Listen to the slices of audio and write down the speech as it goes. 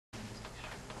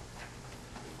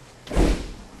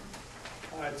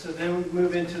right, so then we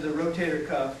move into the rotator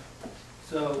cuff.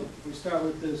 So we start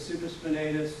with the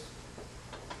supraspinatus.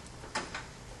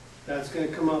 That's going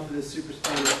to come off of the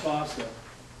supraspinal fossa.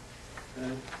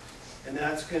 Okay? And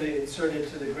that's going to insert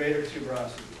into the greater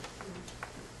tuberosity.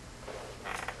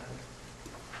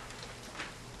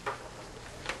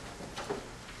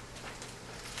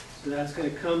 So that's going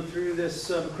to come through this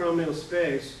subacromial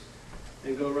space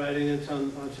and go right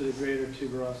onto the greater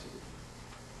tuberosity.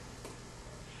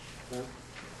 Okay?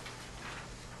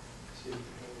 See.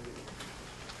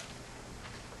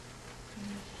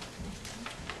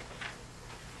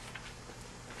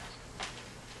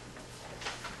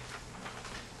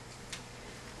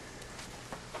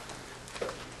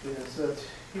 Yeah, so it's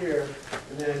here,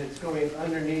 and then it's going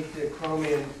underneath the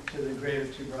acromion to the greater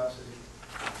tuberosity.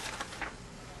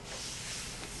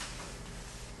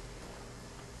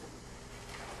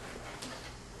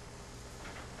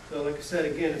 So like I said,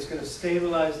 again, it's going to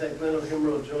stabilize that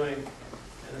glenohumeral joint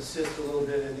and assist a little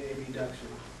bit in abduction.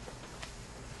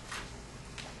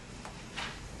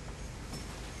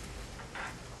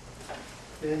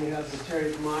 Then you have the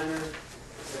teres minor.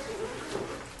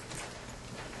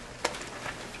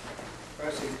 Or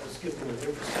actually, I skipped one,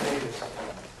 infraspinatus.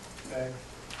 Okay,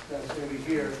 that's going to be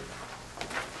here.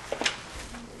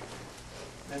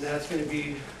 And that's going to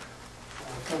be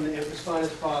from the infraspinous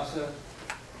fossa.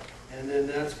 And then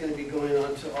that's going to be going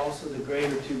on to also the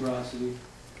greater tuberosity.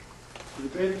 So the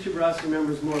greater tuberosity,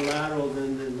 remember, is more lateral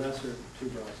than the lesser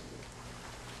tuberosity.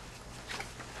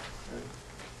 Okay.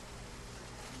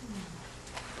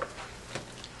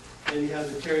 Then you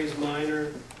have the teres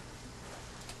minor,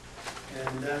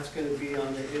 and that's going to be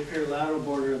on the inferior lateral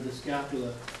border of the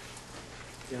scapula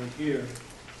down here.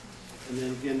 And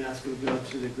then again, that's going to go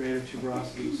to the greater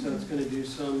tuberosity. So it's going to do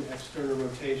some external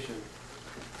rotation.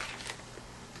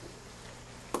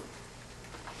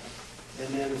 And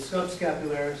then the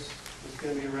subscapularis is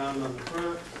going to be around on the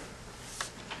front.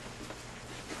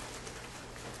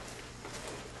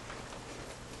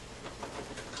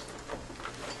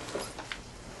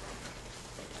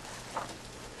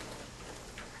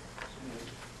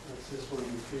 That's this one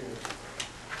here.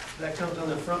 So that comes on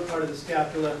the front part of the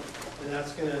scapula, and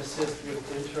that's going to assist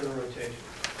with internal rotation.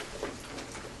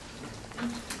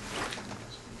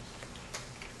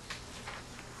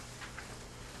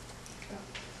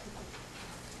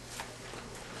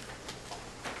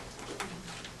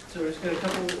 So we're just going to, a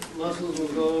couple muscles we'll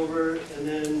go over, and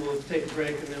then we'll take a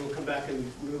break, and then we'll come back and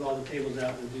move all the tables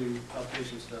out and do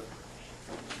palpation stuff.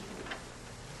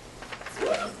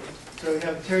 So we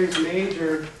have teres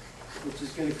major, which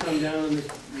is going to come down in the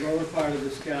lower part of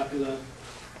the scapula,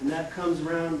 and that comes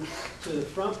around to the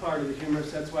front part of the humerus.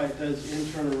 That's why it does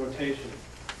internal rotation.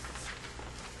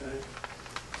 Okay?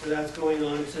 So that's going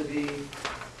on to the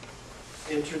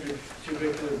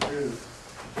intertubercular groove.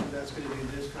 So that's going to do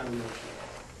this kind of motion.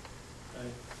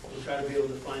 We'll try to be able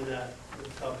to find that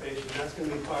with palpation. That's going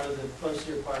to be part of the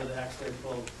posterior part of the axillary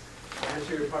fold. The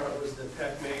anterior part was the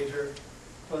pec major.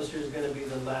 Posterior is going to be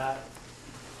the lat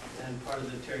and part of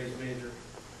the teres major.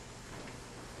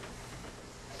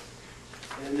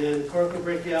 And then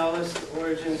coracobrachialis, the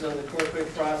origins on the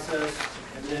coracoid process,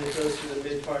 and then it goes to the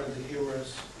mid part of the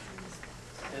humerus.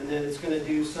 And then it's going to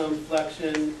do some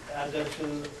flexion,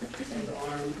 adduction of the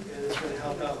arm, and it's going to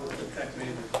help out with the pec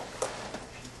major.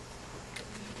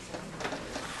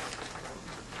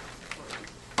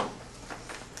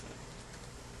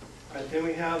 Then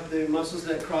we have the muscles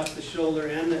that cross the shoulder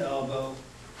and the elbow,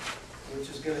 which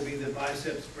is going to be the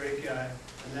biceps brachii.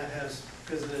 And that has,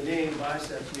 because of the name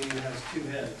biceps, meaning it has two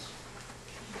heads.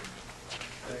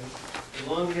 Okay. The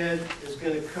long head is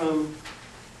going to come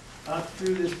up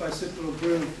through this bicipital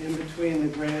groove in between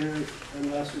the greater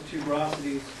and lesser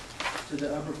tuberosities to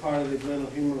the upper part of the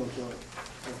glenohumeral joint,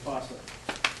 or fossa,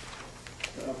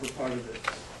 the upper part of it.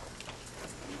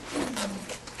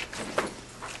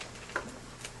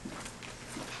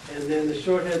 And then the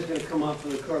short head is going to come off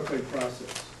of the coracoid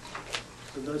process.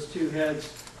 So those two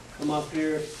heads come up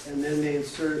here, and then they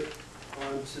insert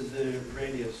onto the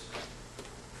radius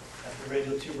at the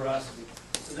radial tuberosity.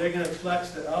 So they're going to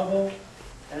flex the elbow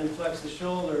and flex the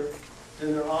shoulder,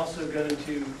 then they're also going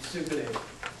to supinate.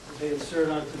 They insert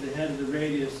onto the head of the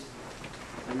radius,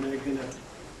 and they're going to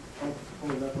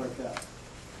pull it up like that.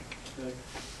 Okay?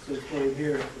 So it's going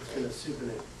here, it's going to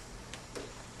supinate.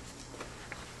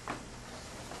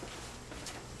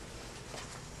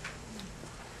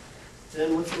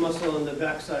 Then what's the muscle on the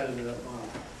back side of the arm?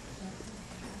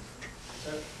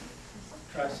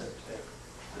 Triceps there.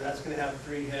 So that's going to have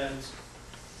three heads,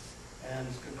 and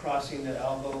it's crossing the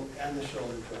elbow and the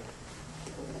shoulder joint.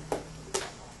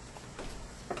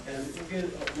 And we'll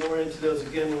get more into those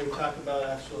again when we talk about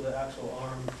the actual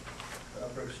arm,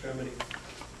 upper extremity.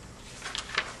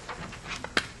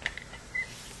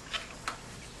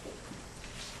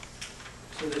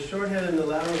 So the short head and the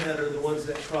lateral head are the ones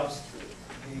that cross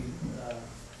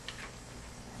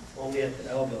only at the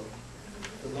elbow.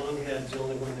 The long head's the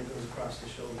only one that goes across the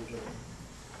shoulder joint.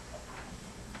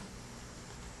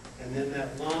 And then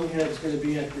that long head's going to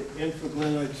be at the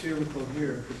infraglenoid cervical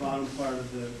here, the bottom part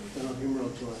of the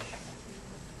glenohumeral joint.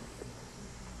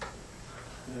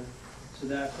 Okay. So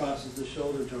that crosses the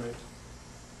shoulder joint.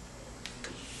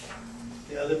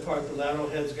 The other part, the lateral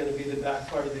head, is going to be the back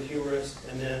part of the humerus,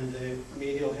 and then the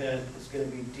medial head is going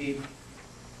to be deep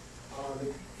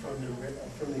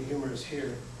from the humerus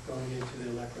here, going into the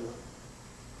olecranon.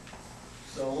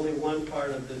 So only one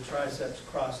part of the triceps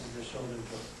crosses the shoulder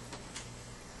joint.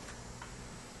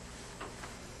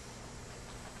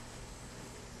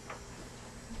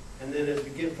 And then as we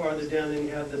get farther down, then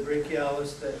you have the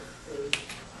brachialis that,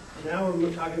 now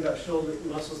we're talking about shoulder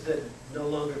muscles that no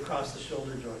longer cross the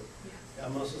shoulder joint.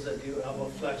 Muscles that do elbow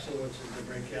flexion, which is the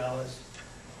brachialis.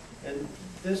 And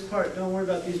this part, don't worry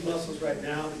about these muscles right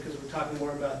now because we're talking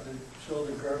more about the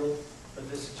shoulder girdle, but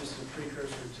this is just a precursor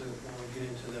to when we get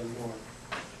into them more.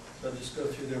 So I'll just go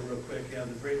through them real quick. You have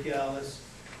the brachialis,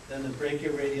 then the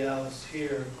brachioradialis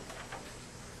here,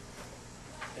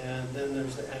 and then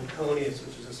there's the anconeus,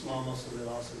 which is a small muscle that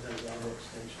also does elbow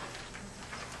extension.